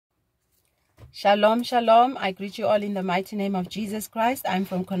Shalom, shalom. I greet you all in the mighty name of Jesus Christ. I'm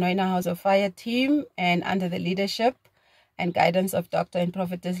from Konoina House of Fire team, and under the leadership and guidance of Dr. and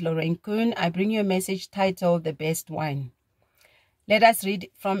Prophetess Lorraine Kuhn, I bring you a message titled The Best Wine. Let us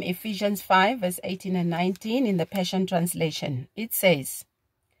read from Ephesians 5 verse 18 and 19 in the Passion Translation. It says,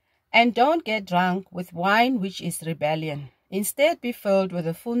 "And don't get drunk with wine, which is rebellion. Instead, be filled with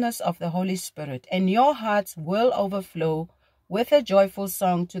the fullness of the Holy Spirit, and your hearts will overflow with a joyful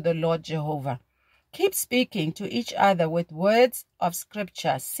song to the Lord Jehovah. Keep speaking to each other with words of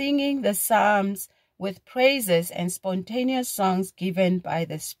scripture, singing the psalms with praises and spontaneous songs given by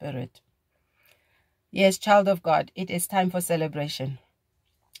the Spirit." Yes, child of God, it is time for celebration.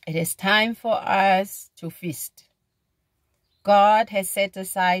 It is time for us to feast. God has set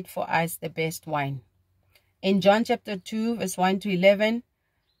aside for us the best wine. In John chapter 2, verse 1 to 11,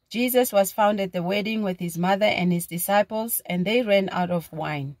 Jesus was found at the wedding with his mother and his disciples, and they ran out of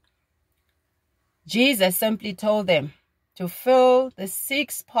wine. Jesus simply told them to fill the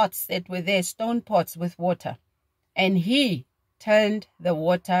 6 pots that were there, stone pots, with water, and he turned the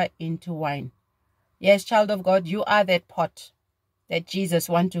water into wine. Yes, child of God, you are that pot that Jesus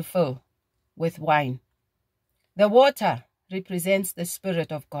wants to fill with wine. The water represents the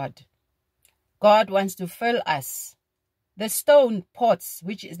Spirit of God. God wants to fill us. The stone pots,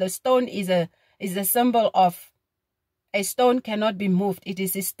 which is the stone is a symbol of a stone cannot be moved. It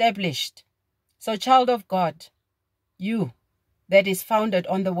is established. So, child of God, you that is founded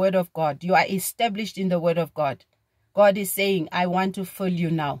on the word of God, you are established in the word of God. God is saying, I want to fill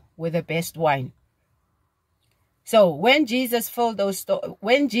you now with the best wine. So when Jesus turned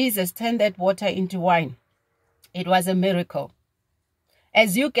that water into wine, it was a miracle.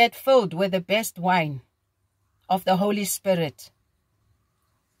 As you get filled with the best wine of the Holy Spirit,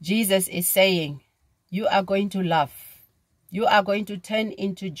 Jesus is saying, you are going to laugh. You are going to turn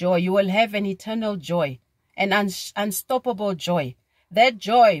into joy. You will have an eternal joy, an unstoppable joy. That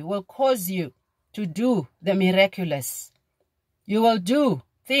joy will cause you to do the miraculous. You will do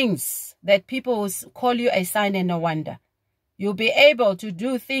things that people will call you a sign and a wonder. You'll be able to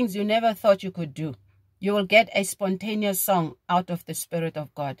do things you never thought you could do. You will get a spontaneous song out of the Spirit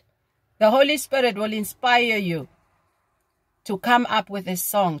of God. The Holy Spirit will inspire you to come up with a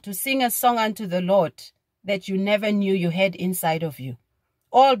song, to sing a song unto the Lord that you never knew you had inside of you.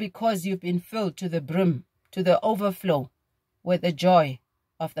 All because you've been filled to the brim, to the overflow with the joy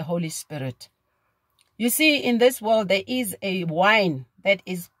of the Holy Spirit. You see, in this world, there is a wine that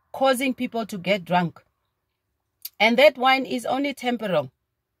is causing people to get drunk. And that wine is only temporal.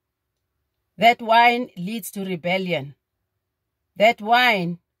 That wine leads to rebellion. That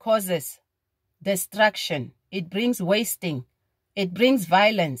wine causes destruction. It brings wasting. It brings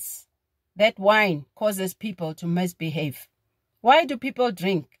violence. That wine causes people to misbehave. Why do people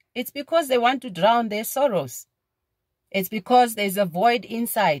drink? It's because they want to drown their sorrows. It's because there's a void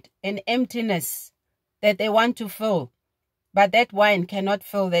inside, an emptiness that they want to fill. But that wine cannot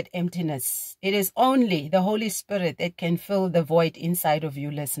fill that emptiness. It is only the Holy Spirit that can fill the void inside of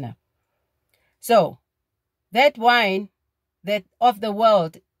you, listener. So, that wine that of the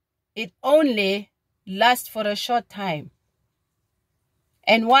world, it only lasts for a short time.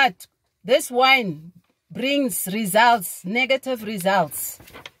 And what? This wine brings results, negative results.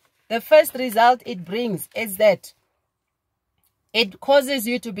 The first result it brings is that it causes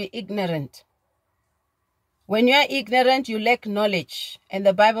you to be ignorant. When you are ignorant, you lack knowledge. And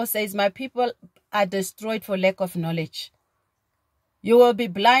the Bible says, my people are destroyed for lack of knowledge. You will be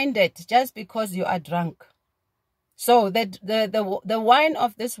blinded just because you are drunk. So the wine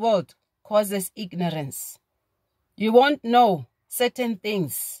of this world causes ignorance. You won't know certain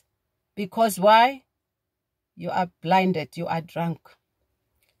things. Because why? You are blinded. You are drunk.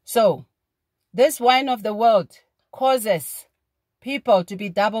 So this wine of the world causes people to be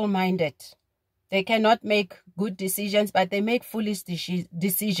double-minded. They cannot make good decisions, but they make foolish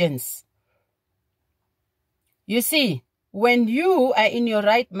decisions. You see, when you are in your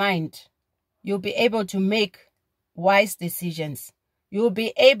right mind, you'll be able to make wise decisions. You'll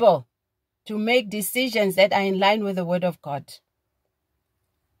be able to make decisions that are in line with the Word of God.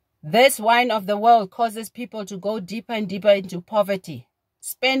 This wine of the world causes people to go deeper and deeper into poverty,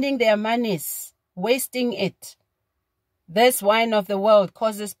 spending their monies, wasting it. This wine of the world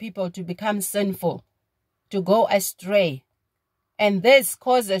causes people to become sinful, to go astray. And this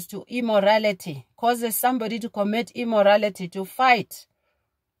causes to immorality, causes somebody to commit immorality, to fight,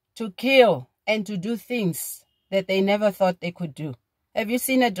 to kill, and to do things that they never thought they could do. Have you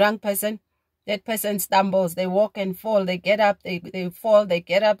seen a drunk person? That person stumbles, they walk and fall, they get up, they fall, they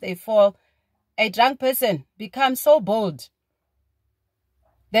get up, they fall. A drunk person becomes so bold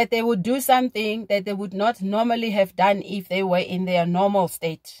that they would do something that they would not normally have done if they were in their normal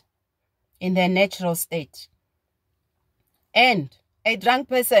state, in their natural state. And a drunk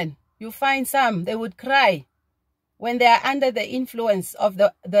person, you find some, they would cry when they are under the influence of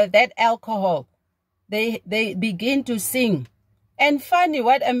that alcohol. They begin to sing. And funny,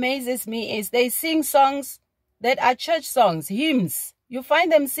 what amazes me is they sing songs that are church songs, hymns. You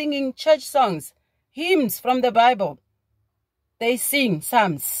find them singing church songs, hymns from the Bible. They sing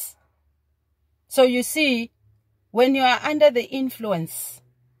psalms. So you see, when you are under the influence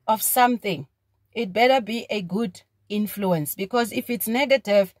of something, it better be a good influence, because if it's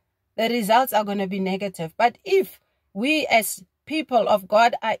negative, the results are going to be negative. But if we as people of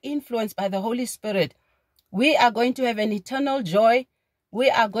God are influenced by the Holy Spirit, we are going to have an eternal joy. We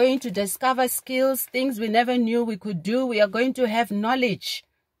are going to discover skills, things we never knew we could do. We are going to have knowledge.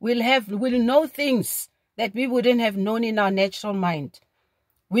 We'll know things that we wouldn't have known in our natural mind.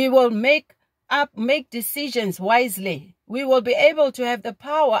 We will make decisions wisely. We will be able to have the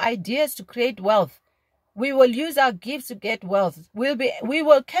power, ideas to create wealth. We will use our gifts to get wealth. We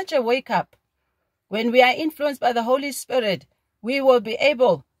will catch a wake up. When we are influenced by the Holy Spirit, we will be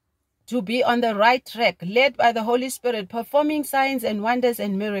able to be on the right track, led by the Holy Spirit, performing signs and wonders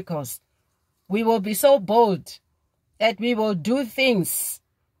and miracles. We will be so bold that we will do things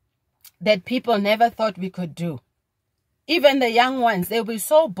that people never thought we could do. Even the young ones, they'll be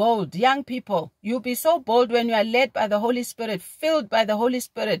so bold. Young people, you'll be so bold when you are led by the Holy Spirit, filled by the Holy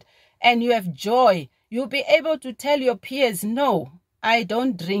Spirit, and you have joy. You'll be able to tell your peers, no, I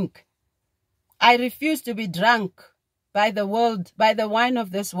don't drink. I refuse to be drunk by the world, by the wine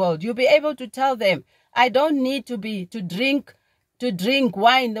of this world. You'll be able to tell them, I don't need to drink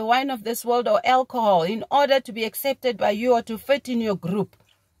wine, the wine of this world, or alcohol in order to be accepted by you or to fit in your group.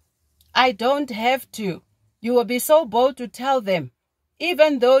 I don't have to. You will be so bold to tell them,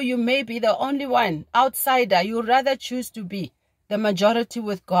 even though you may be the only one outsider, you rather choose to be the majority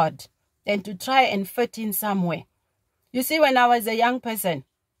with God than to try and fit in somewhere. You see, when I was a young person,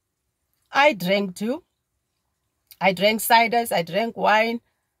 I drank too. I drank ciders, I drank wine.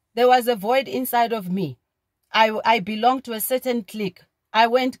 There was a void inside of me. I belonged to a certain clique. I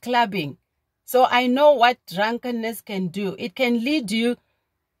went clubbing. So I know what drunkenness can do. It can lead you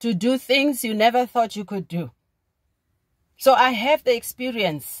to do things you never thought you could do. So I have the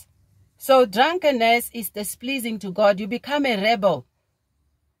experience. So drunkenness is displeasing to God. You become a rebel.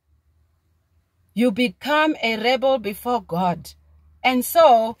 You become a rebel before God. And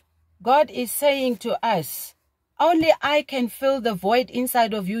so God is saying to us, only I can fill the void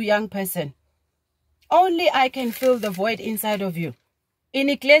inside of you, young person. Only I can fill the void inside of you. In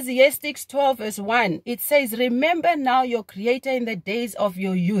Ecclesiastes 12 verse 1, it says, remember now your Creator in the days of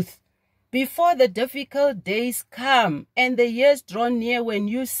your youth, before the difficult days come and the years draw near when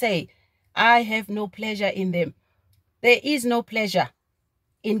you say, I have no pleasure in them. There is no pleasure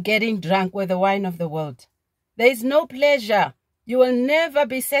in getting drunk with the wine of the world. There is no pleasure. You will never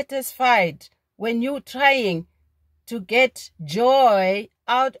be satisfied when you're trying to get joy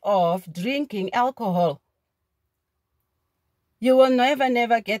out of drinking alcohol. You will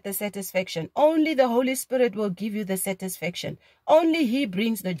never get the satisfaction. Only the Holy Spirit will give you the satisfaction. Only He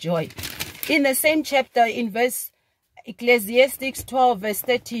brings the joy. In the same chapter, in Ecclesiastes 12 verse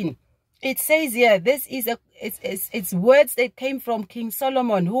 13, it says here, it's words that came from King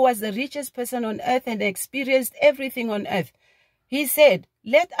Solomon, who was the richest person on earth and experienced everything on earth. He said,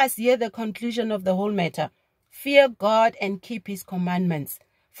 let us hear the conclusion of the whole matter. Fear God and keep His commandments,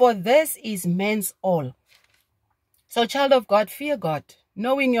 for this is man's all. So, child of God, fear God,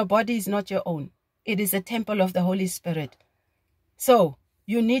 knowing your body is not your own. It is a temple of the Holy Spirit. So,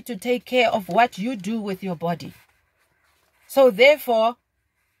 you need to take care of what you do with your body. So, therefore,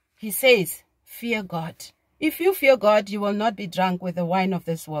 He says, fear God. If you fear God, you will not be drunk with the wine of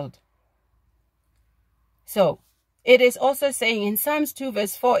this world. So, it is also saying in Psalms 2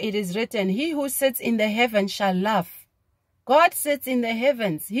 verse 4, it is written, he who sits in the heavens shall laugh. God sits in the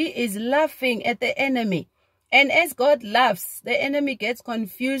heavens. He is laughing at the enemy. And as God laughs, the enemy gets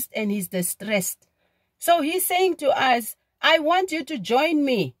confused and he's distressed. So He's saying to us, I want you to join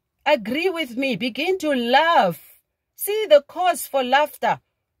me. Agree with me. Begin to laugh. See the cause for laughter.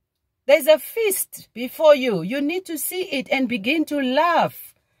 There's a feast before you. You need to see it and begin to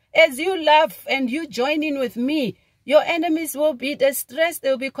laugh. As you laugh and you join in with me, your enemies will be distressed,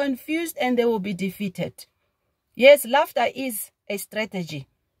 they will be confused, and they will be defeated. Yes, laughter is a strategy.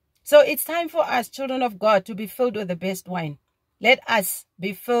 So it's time for us, children of God, to be filled with the best wine. Let us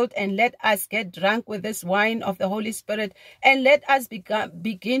be filled and let us get drunk with this wine of the Holy Spirit, and let us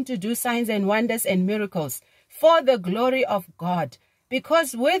begin to do signs and wonders and miracles for the glory of God.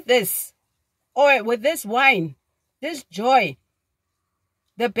 Because with this oil, with this wine, this joy,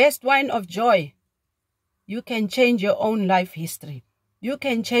 the best wine of joy, you can change your own life history. You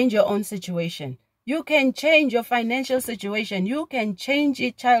can change your own situation. You can change your financial situation. You can change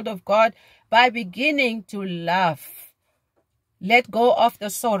it, child of God, by beginning to laugh. Let go of the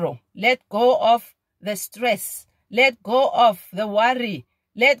sorrow. Let go of the stress. Let go of the worry.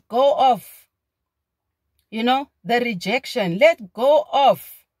 Let go of, the rejection. Let go of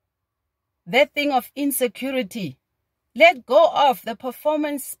that thing of insecurity. Let go of the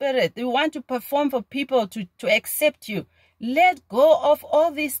performance spirit. You want to perform for people to accept you. Let go of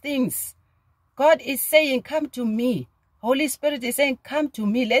all these things. God is saying, come to me. Holy Spirit is saying, come to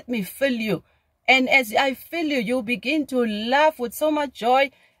me. Let me fill you. And as I fill you, you'll begin to laugh with so much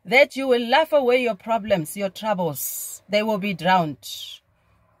joy that you will laugh away your problems, your troubles. They will be drowned.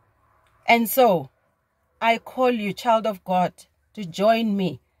 And so, I call you, child of God, to join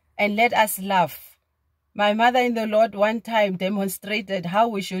me and let us laugh. My mother in the Lord one time demonstrated how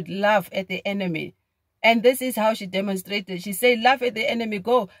we should laugh at the enemy. And this is how she demonstrated. She said, laugh at the enemy,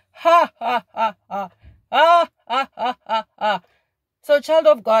 go, ha, ha, ha, ha, ha, ha, ha, ha, ha. So, child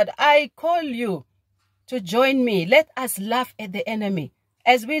of God, I call you to join me. Let us laugh at the enemy.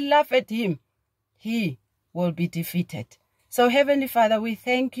 As we laugh at him, he will be defeated. So, Heavenly Father, we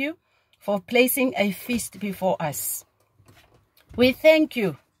thank you for placing a feast before us. We thank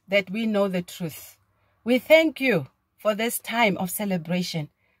you that we know the truth. We thank you for this time of celebration.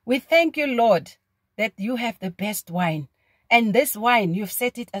 We thank you, Lord, that you have the best wine. And this wine, you've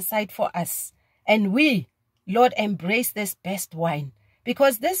set it aside for us. And we, Lord, embrace this best wine.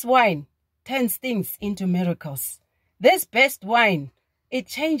 Because this wine turns things into miracles. This best wine, it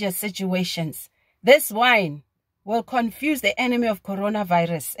changes situations. This wine will confuse the enemy of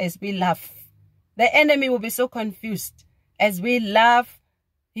coronavirus as we laugh. The enemy will be so confused. As we laugh,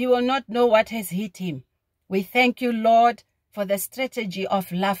 he will not know what has hit him. We thank you, Lord, for the strategy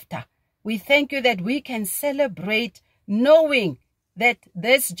of laughter. We thank you that we can celebrate knowing that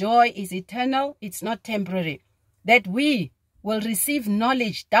this joy is eternal, it's not temporary. That we will receive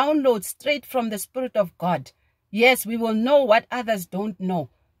knowledge, download straight from the Spirit of God. Yes, we will know what others don't know.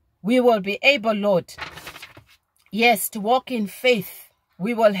 We will be able, Lord, yes, to walk in faith.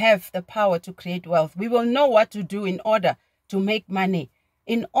 We will have the power to create wealth. We will know what to do in order to make money,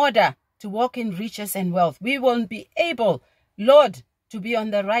 in order to walk in riches and wealth. We will be able, Lord, to be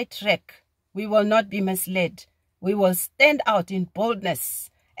on the right track. We will not be misled. We will stand out in boldness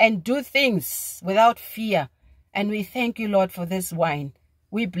and do things without fear. And we thank you, Lord, for this wine.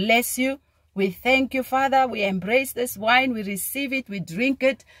 We bless you. We thank you, Father. We embrace this wine. We receive it. We drink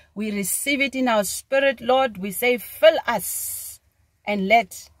it. We receive it in our spirit, Lord. We say, fill us and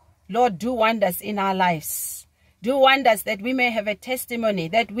let, Lord, do wonders in our lives. Do wonders that we may have a testimony,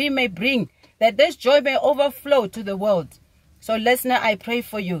 that we may bring, that this joy may overflow to the world. So, listener, I pray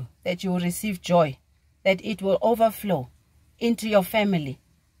for you that you will receive joy, that it will overflow into your family,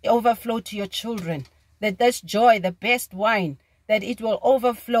 overflow to your children, that this joy, the best wine, that it will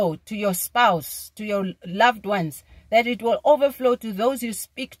overflow to your spouse, to your loved ones, that it will overflow to those you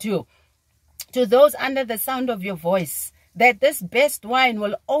speak to those under the sound of your voice, that this best wine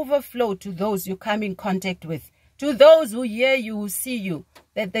will overflow to those you come in contact with, to those who hear you, who see you,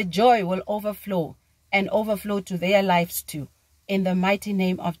 that the joy will overflow and overflow to their lives too. In the mighty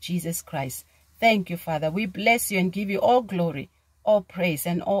name of Jesus Christ. Thank you, Father. We bless you and give you all glory, all praise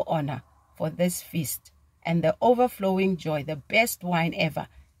and all honor for this feast and the overflowing joy, the best wine ever.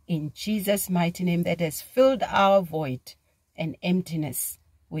 In Jesus' mighty name that has filled our void and emptiness,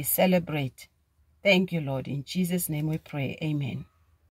 we celebrate. Thank you, Lord. In Jesus' name we pray. Amen.